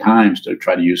ancient times, to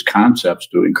try to use concepts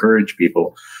to encourage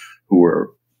people who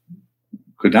were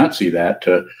could not see that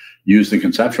to use the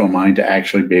conceptual mind to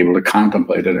actually be able to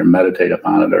contemplate it or meditate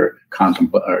upon it or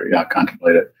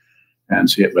contemplate it and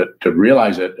see it. But to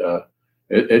realize it,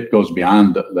 it goes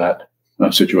beyond that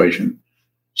situation.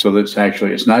 So that's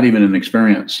actually, it's not even an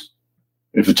experience.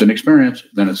 If it's an experience,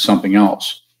 then it's something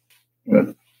else.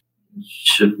 Good.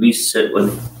 Should we sit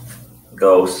with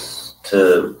ghosts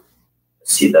to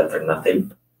see that they're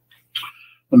nothing?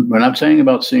 We're not saying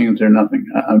about seeing that they're nothing.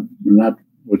 I'm not,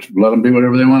 which let them be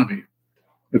whatever they want to be.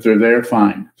 If they're there,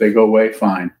 fine. If they go away,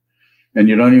 fine. And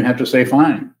you don't even have to say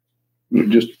fine. You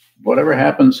just whatever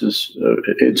happens is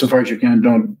insofar as you can.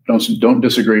 Don't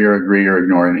disagree or agree or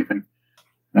ignore anything.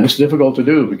 And it's difficult to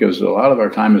do because a lot of our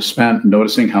time is spent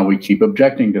noticing how we keep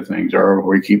objecting to things or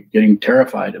we keep getting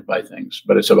terrified by things.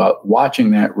 But it's about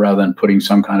watching that rather than putting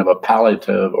some kind of a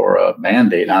palliative or a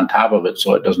Band-Aid on top of it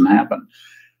so it doesn't happen.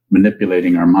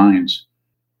 Manipulating our minds.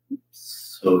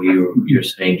 So you're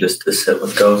saying just to sit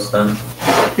with ghosts then?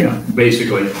 Yeah,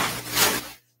 basically.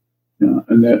 Yeah,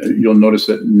 and you'll notice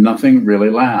that nothing really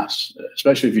lasts,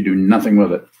 especially if you do nothing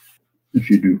with it. If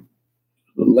you do,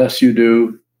 the less you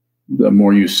do, the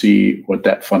more you see what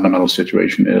that fundamental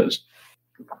situation is.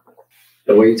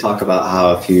 The way you talk about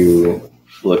how if you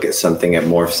look at something, it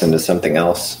morphs into something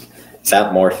else. Is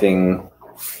that morphing,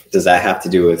 does that have to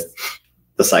do with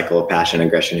the cycle of passion,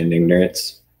 aggression, and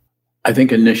ignorance? I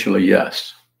think initially,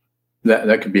 yes.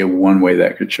 That could be one way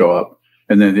that could show up.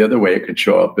 And then the other way it could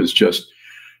show up is just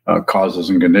causes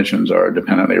and conditions are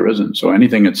dependently arisen. So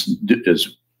anything that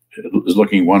is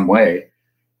looking one way,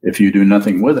 if you do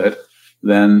nothing with it,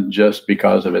 then just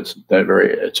because of its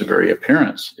very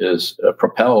appearance is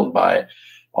propelled by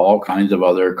all kinds of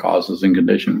other causes and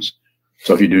conditions.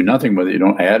 So if you do nothing with it, you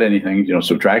don't add anything, you don't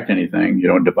subtract anything, you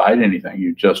don't divide anything,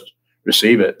 you just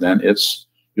receive it, then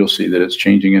you'll see that it's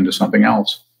changing into something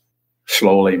else,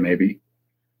 slowly maybe.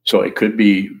 So it could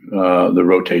be the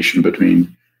rotation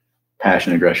between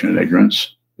passion, aggression, and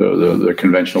ignorance. The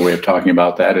conventional way of talking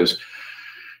about that is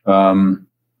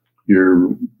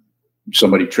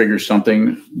somebody triggers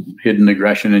something, hidden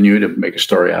aggression in you to make a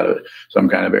story out of it. Some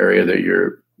kind of area that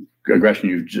your aggression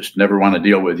you just never want to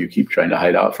deal with, you keep trying to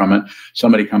hide out from it.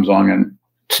 Somebody comes along and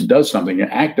does something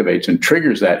and activates and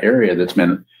triggers that area that's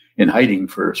been in hiding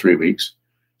for 3 weeks,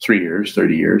 3 years,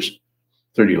 30 years,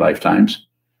 30 lifetimes.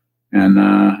 And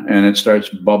it starts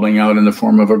bubbling out in the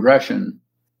form of aggression.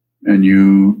 And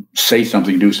you say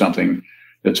something, do something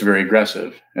that's very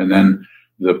aggressive. And then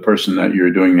the person that you're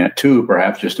doing that to,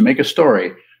 perhaps just to make a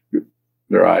story,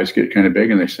 their eyes get kind of big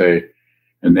and they say,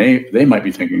 and they might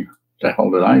be thinking, what the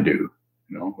hell did I do?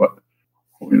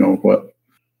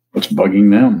 What's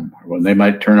bugging them? Or when they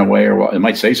might turn away or it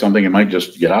might say something, it might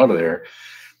just get out of there.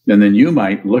 And then you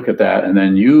might look at that and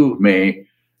then you may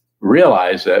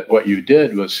realize that what you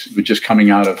did was just coming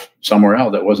out of somewhere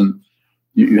else. That wasn't,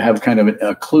 you have kind of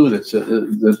a clue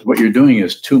that what you're doing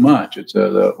is too much. It's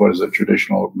what is the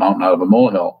traditional mountain out of a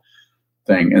molehill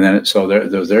thing. And then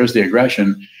there's the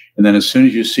aggression. And then as soon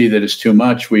as you see that it's too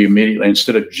much, we immediately,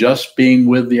 instead of just being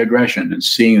with the aggression and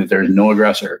seeing that there's no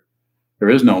aggressor, there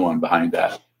is no one behind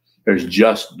that. There's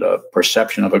just the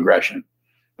perception of aggression.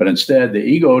 But instead, the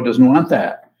ego doesn't want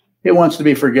that. It wants to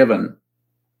be forgiven.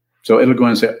 So it'll go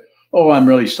and say, oh, I'm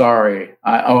really sorry.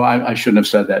 I shouldn't have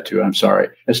said that to you. I'm sorry.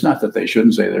 It's not that they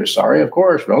shouldn't say they're sorry. Of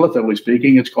course, relatively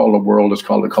speaking, it's called a world, it's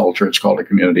called a culture, it's called a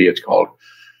community, it's called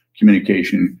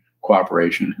communication,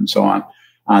 cooperation, and so on.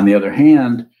 On the other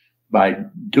hand, by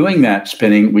doing that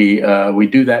spinning, we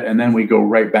do that, and then we go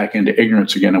right back into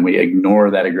ignorance again, and we ignore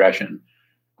that aggression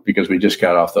because we just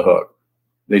got off the hook.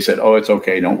 They said, oh, it's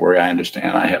okay. Don't worry. I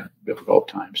understand. I have difficult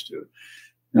times too.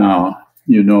 Now,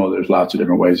 there's lots of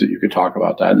different ways that you could talk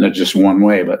about that. And that's just one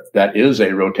way, but that is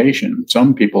a rotation.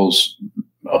 Some people's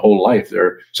whole life,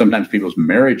 sometimes people's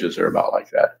marriages are about like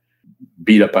that.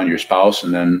 Beat up on your spouse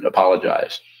and then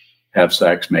apologize. Have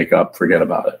sex, make up, forget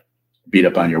about it. Beat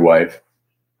up on your wife.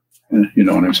 You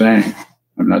know what I'm saying?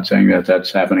 I'm not saying that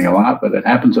that's happening a lot, but it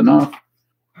happens enough.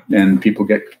 And people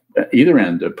get either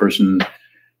end, a person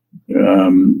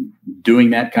doing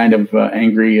that kind of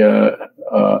angry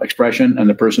expression and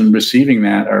the person receiving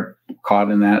that are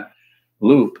caught in that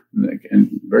loop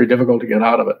and very difficult to get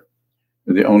out of it.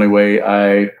 The only way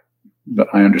I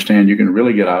understand you can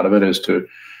really get out of it is to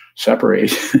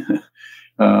separate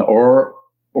or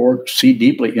see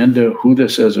deeply into who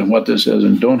this is and what this is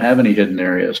and don't have any hidden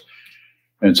areas.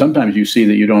 And sometimes you see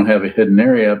that you don't have a hidden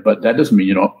area, but that doesn't mean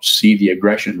you don't see the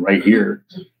aggression right here.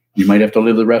 You might have to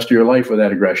live the rest of your life with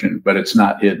that aggression, but it's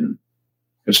not hidden.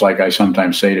 It's like I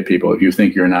sometimes say to people, if you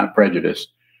think you're not prejudiced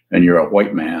and you're a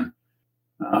white man,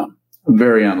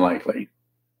 very unlikely.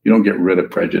 You don't get rid of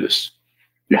prejudice.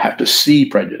 You have to see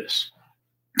prejudice.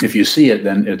 If you see it,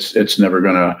 then it's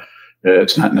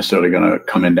not necessarily going to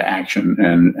come into action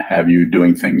and have you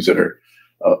doing things that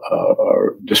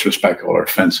are disrespectful or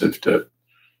offensive to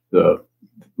the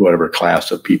whatever class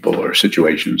of people or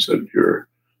situations that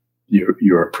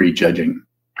you're prejudging.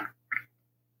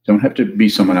 Don't have to be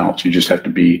someone else. You just have to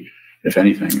be, if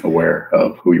anything, aware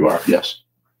of who you are. Yes.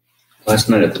 Last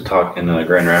night at the talk in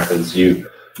Grand Rapids, were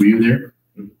you there?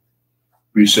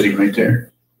 Were you sitting right there?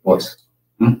 Was.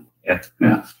 Yeah.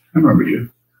 I remember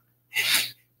you.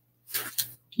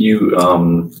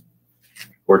 You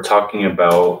were talking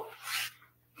about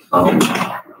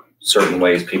certain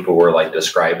ways people were like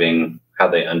describing how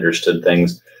they understood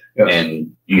things. Yes.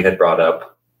 And you had brought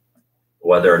up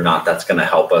whether or not that's going to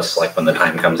help us, like when the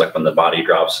time comes, like when the body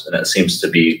drops. And it seems to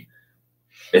be,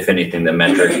 if anything, the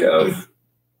metric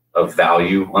of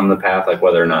value on the path, like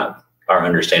whether or not our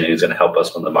understanding is going to help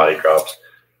us when the body drops.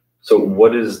 So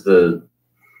what is the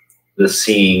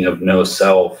seeing of no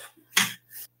self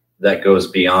that goes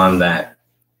beyond that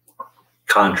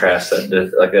contrast,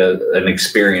 that like an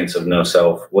experience of no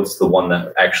self? What's the one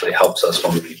that actually helps us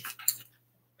when we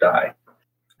die?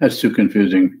 That's too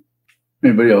confusing.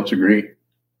 Anybody else agree?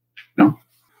 No?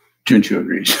 Junchu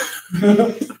agrees.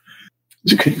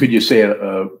 Could you say it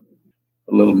a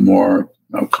little more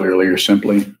clearly or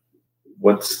simply?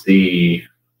 What's the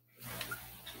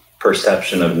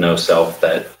perception of no self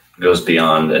that goes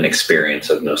beyond an experience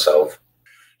of no self?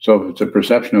 So if it's a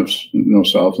perception of no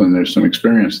self, then there's some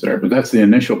experience there. But that's the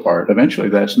initial part. Eventually,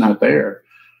 that's not there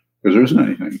because there isn't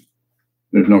anything.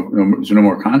 There's no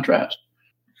more contrast.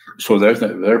 So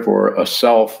therefore, a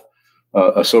self,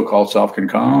 a so-called self, can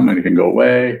come and it can go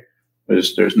away.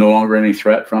 There's no longer any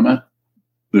threat from it.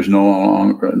 There's no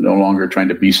longer trying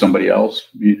to be somebody else.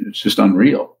 It's just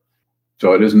unreal.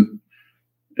 So it isn't.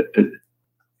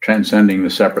 Transcending the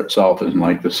separate self isn't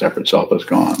like the separate self is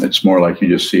gone. It's more like you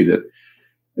just see that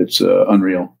it's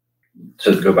unreal.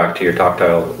 To go back to your talk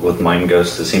title with Mind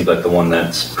Ghosts, it seems like the one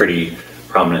that's pretty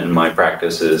prominent in my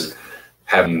practice is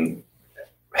having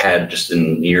had just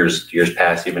in years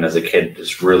past, even as a kid,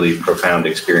 just really profound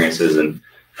experiences. And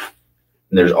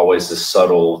there's always this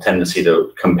subtle tendency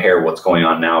to compare what's going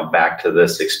on now back to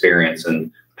this experience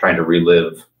and trying to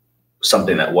relive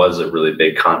something that was a really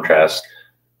big contrast.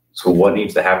 So what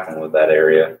needs to happen with that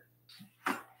area?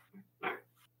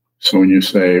 So when you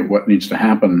say what needs to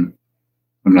happen,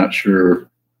 I'm not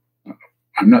sure.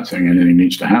 I'm not saying anything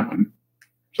needs to happen.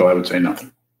 So I would say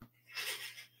nothing.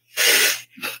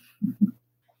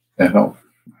 That help?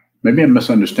 Maybe I'm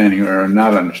misunderstanding or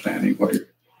not understanding what you're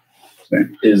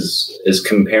saying. Is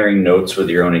comparing notes with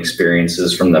your own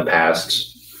experiences from the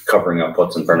past covering up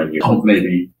what's in front of you? Oh,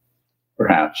 maybe,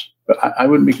 perhaps. But I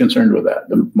wouldn't be concerned with that.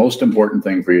 The most important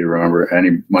thing for you to remember,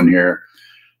 anyone here,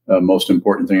 the most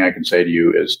important thing I can say to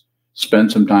you is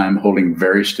spend some time holding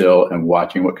very still and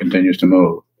watching what continues to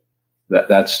move.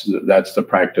 That's the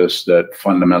practice that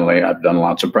fundamentally, I've done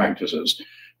lots of practices,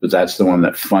 but that's the one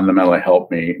that fundamentally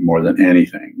helped me more than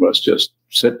anything, was just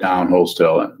sit down, hold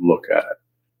still, and look at it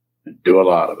and do a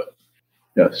lot of it.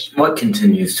 Yes. What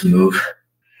continues to move?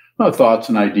 Thoughts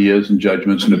and ideas and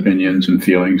judgments and opinions and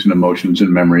feelings and emotions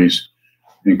and memories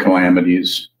and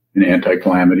calamities and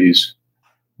anti-calamities,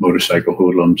 motorcycle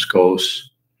hoodlums,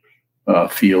 ghosts,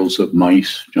 fields of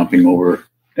mice jumping over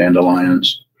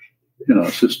dandelions.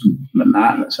 It's just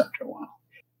monotonous after a while.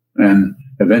 And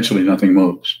eventually nothing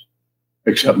moves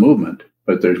except movement,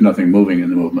 but there's nothing moving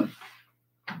in the movement.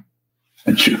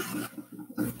 And you,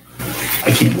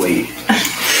 I can't wait.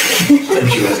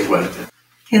 And you has a question.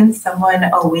 Can someone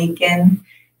awaken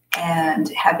and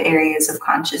have areas of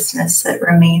consciousness that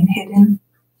remain hidden?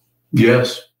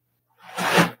 Yes,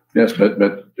 but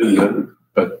the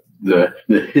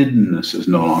hiddenness is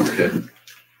no longer hidden.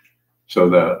 So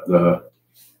the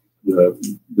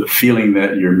feeling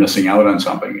that you're missing out on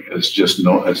something is just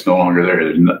it's no longer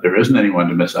there. There isn't anyone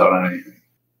to miss out on anything.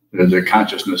 The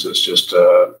consciousness is just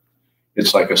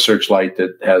it's like a searchlight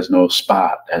that has no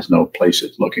spot, has no place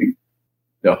it's looking.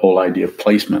 The whole idea of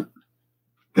placement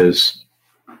it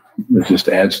just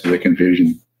adds to the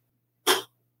confusion.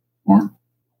 Or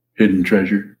hidden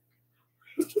treasure.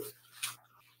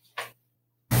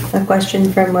 A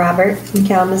question from Robert from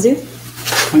Kalamazoo.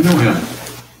 I know him.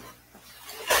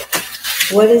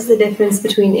 What is the difference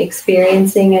between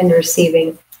experiencing and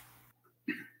receiving?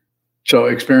 So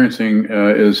experiencing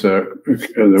is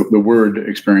the word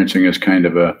experiencing is kind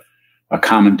of a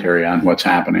commentary on what's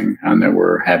happening and that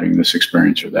we're having this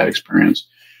experience or that experience.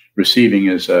 Receiving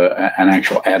is an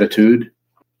actual attitude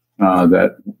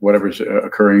that whatever's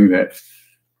occurring that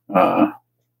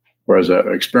whereas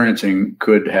experiencing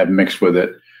could have mixed with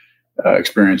it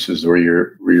experiences where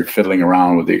you're fiddling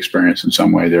around with the experience in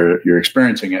some way. You're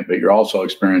experiencing it, but you're also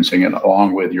experiencing it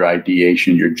along with your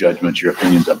ideation, your judgments, your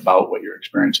opinions about what you're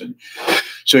experiencing.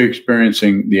 So you're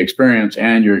experiencing the experience,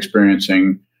 and you're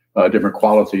experiencing different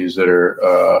qualities that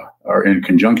are in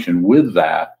conjunction with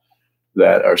that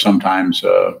are sometimes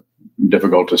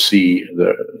difficult to see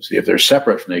if they're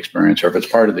separate from the experience or if it's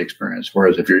part of the experience.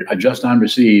 Whereas if you're just on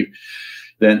receive,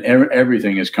 then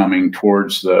everything is coming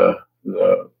towards the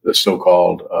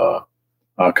so-called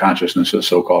consciousness, the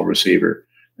so-called receiver.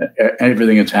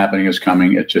 Everything that's happening is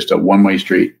coming. It's just a one-way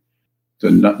street.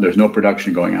 There's no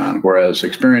production going on. Whereas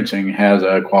experiencing has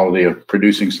a quality of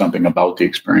producing something about the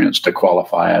experience to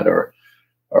qualify it or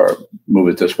move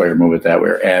it this way or move it that way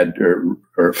or add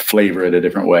or flavor it a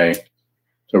different way.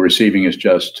 So receiving is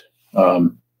just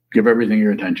give everything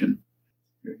your attention.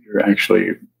 You're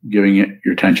actually giving it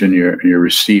your attention. You're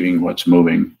receiving what's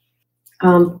moving.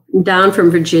 Don from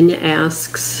Virginia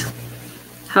asks,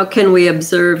 how can we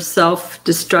observe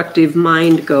self-destructive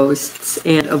mind ghosts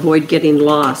and avoid getting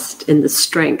lost in the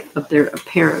strength of their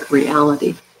apparent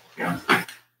reality? Yeah,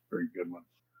 very good one.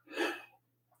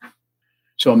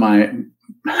 So my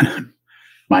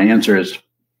answer is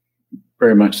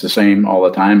very much the same all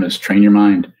the time: is train your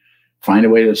mind. Find a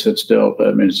way to sit still.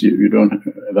 That means you don't,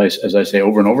 as I say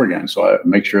over and over again. So I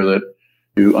make sure that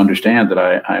you understand that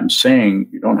I'm saying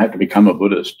you don't have to become a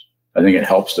Buddhist. I think it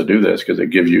helps to do this because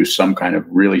it gives you some kind of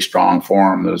really strong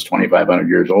form that is 2,500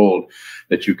 years old,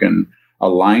 that you can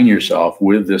align yourself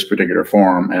with this particular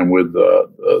form and with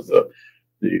the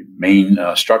main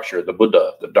structure, the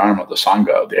Buddha, the Dharma, the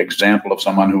Sangha, the example of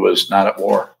someone who was not at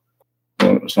war,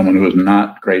 someone who was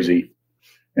not crazy,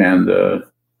 and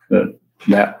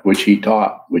that which he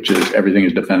taught, which is everything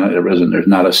is dependent, there's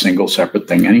not a single separate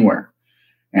thing anywhere.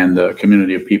 And the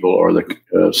community of people, or the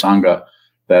Sangha,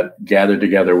 that gather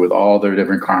together with all their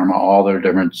different karma, all their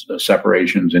different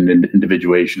separations and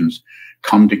individuations,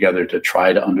 come together to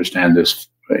try to understand this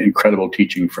incredible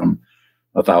teaching from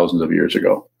thousands of years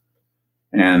ago.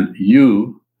 And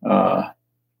you, what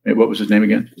was his name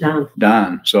again? Don.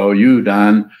 Don. So you,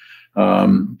 Don,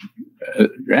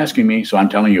 you're asking me, so I'm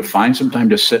telling you, find some time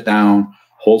to sit down,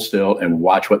 hold still, and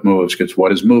watch what moves, because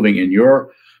what is moving in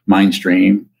your mind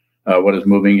stream, what is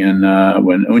moving in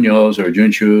when Unyo's or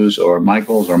Junchu's or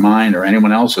Michael's or mine or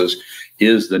anyone else's,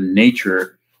 is the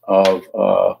nature of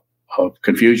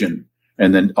confusion,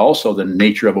 and then also the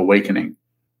nature of awakening.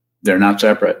 They're not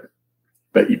separate,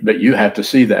 but you have to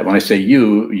see that. When I say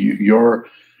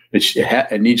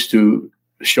it needs to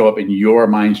show up in your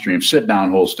mind stream. Sit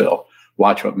down, hold still,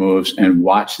 watch what moves, and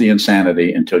watch the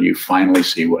insanity until you finally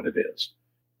see what it is.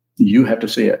 You have to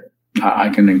see it. I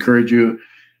can encourage you.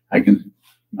 I can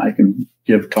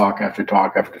give talk after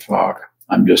talk after talk.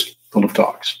 I'm just full of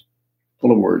talks,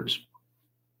 full of words.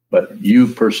 But you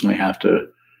personally have to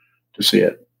see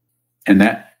it. And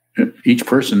that each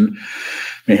person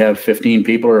may have 15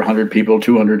 people or 100 people,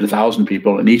 200, 1,000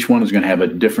 people, and each one is going to have a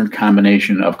different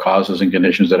combination of causes and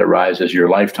conditions that arise as your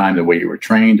lifetime, the way you were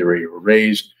trained, the way you were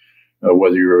raised,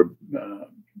 whether you're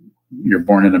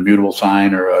born in a mutable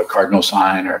sign or a cardinal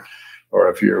sign, or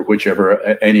if you're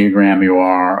whichever Enneagram you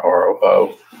are,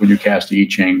 or when you cast the I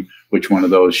Ching, which one of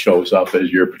those shows up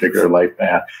as your particular life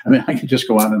path. I mean, I could just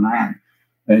go on,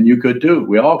 and you could too.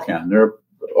 We all can. There are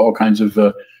all kinds of.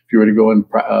 If you were to go and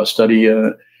study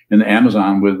in the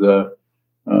Amazon with the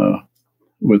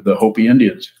Hopi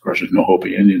Indians, of course, there's no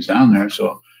Hopi Indians down there,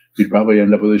 so you'd probably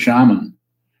end up with a shaman,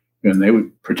 and they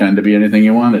would pretend to be anything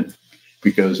you wanted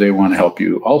because they want to help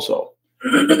you also.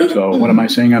 So what am I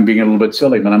saying? I'm being a little bit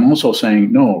silly, but I'm also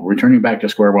saying, no, returning back to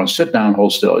square one, sit down,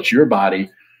 hold still. It's your body.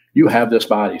 You have this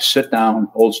body. Sit down,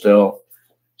 hold still,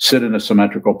 sit in a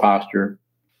symmetrical posture,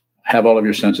 have all of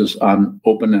your senses on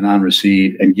open and on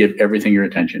receive, and give everything your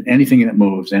attention. Anything that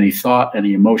moves, any thought,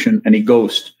 any emotion, any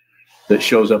ghost that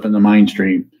shows up in the mind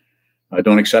stream,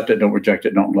 don't accept it, don't reject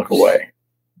it, don't look away.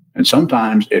 And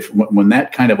sometimes when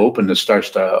that kind of openness starts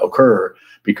to occur,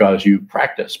 because you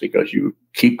practice, because you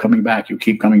keep coming back, you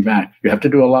have to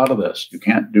do a lot of this. You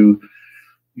can't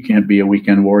be a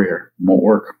weekend warrior. It won't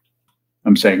work.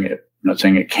 I'm not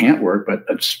saying it can't work, but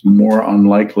it's more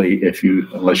unlikely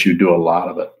unless you do a lot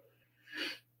of it.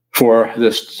 For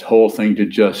this whole thing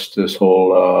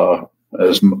to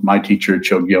as my teacher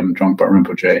Chogyam Trungpa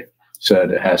Rinpoche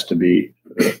said,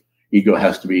 ego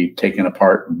has to be taken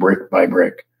apart brick by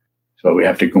brick. So we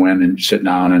have to go in and sit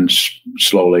down and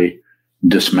slowly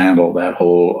dismantle that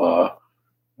whole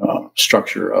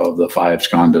structure of the 5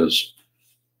 skandhas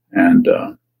and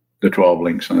the 12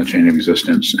 links on the chain of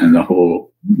existence, and the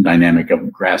whole dynamic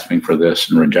of grasping for this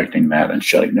and rejecting that and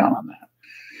shutting down on that.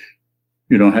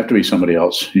 You don't have to be somebody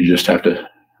else. You just have to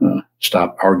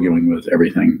stop arguing with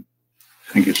everything.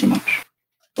 Thank you so much.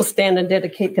 We'll stand and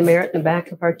dedicate the merit in the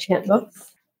back of our chant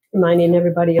books, reminding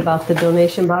everybody about the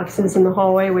donation boxes in the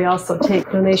hallway. We also take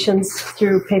donations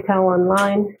through PayPal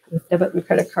online with debit and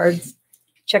credit cards,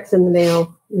 checks in the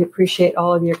mail. We appreciate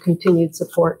all of your continued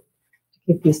support to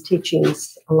keep these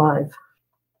teachings alive.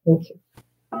 Thank you.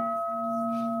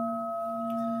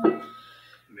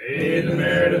 May the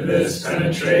merit of this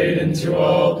penetrate into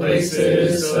all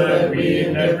places so that we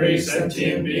and every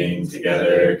sentient being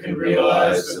together can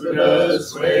realize the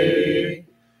Buddha's way.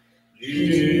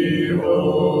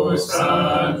 Jiho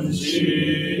san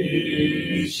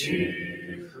shi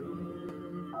shifu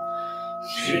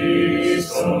shi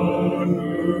son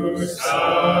mu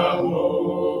sa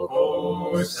mo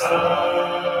ko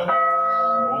sa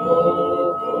mo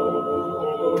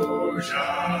ko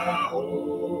sha ho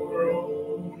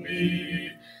mi.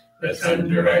 The 10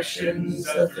 directions,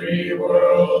 the 3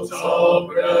 worlds, all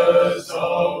Buddhas,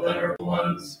 all venerable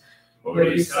ones,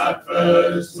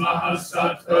 Bodhisattvas,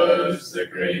 Mahasattvas, the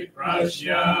great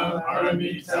Prajna,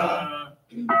 Paramita.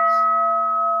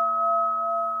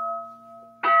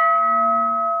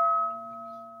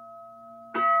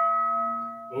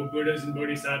 O Buddhas and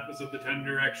Bodhisattvas of the 10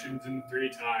 directions and 3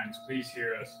 times, please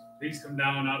hear us. Please come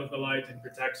down out of the light and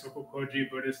protect Sokokoji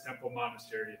Buddhist Temple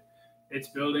Monastery, its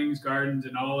buildings, gardens,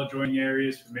 and all adjoining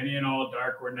areas from any and all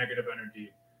dark or negative energy.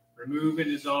 Remove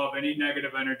and dissolve any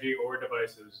negative energy or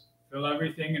devices. Fill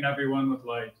everything and everyone with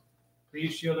light.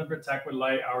 Please shield and protect with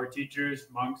light our teachers,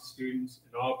 monks, students,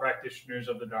 and all practitioners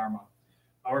of the Dharma,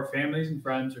 our families and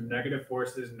friends from negative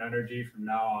forces and energy from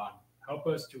now on. Help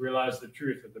us to realize the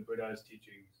truth of the Buddha's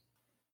teachings.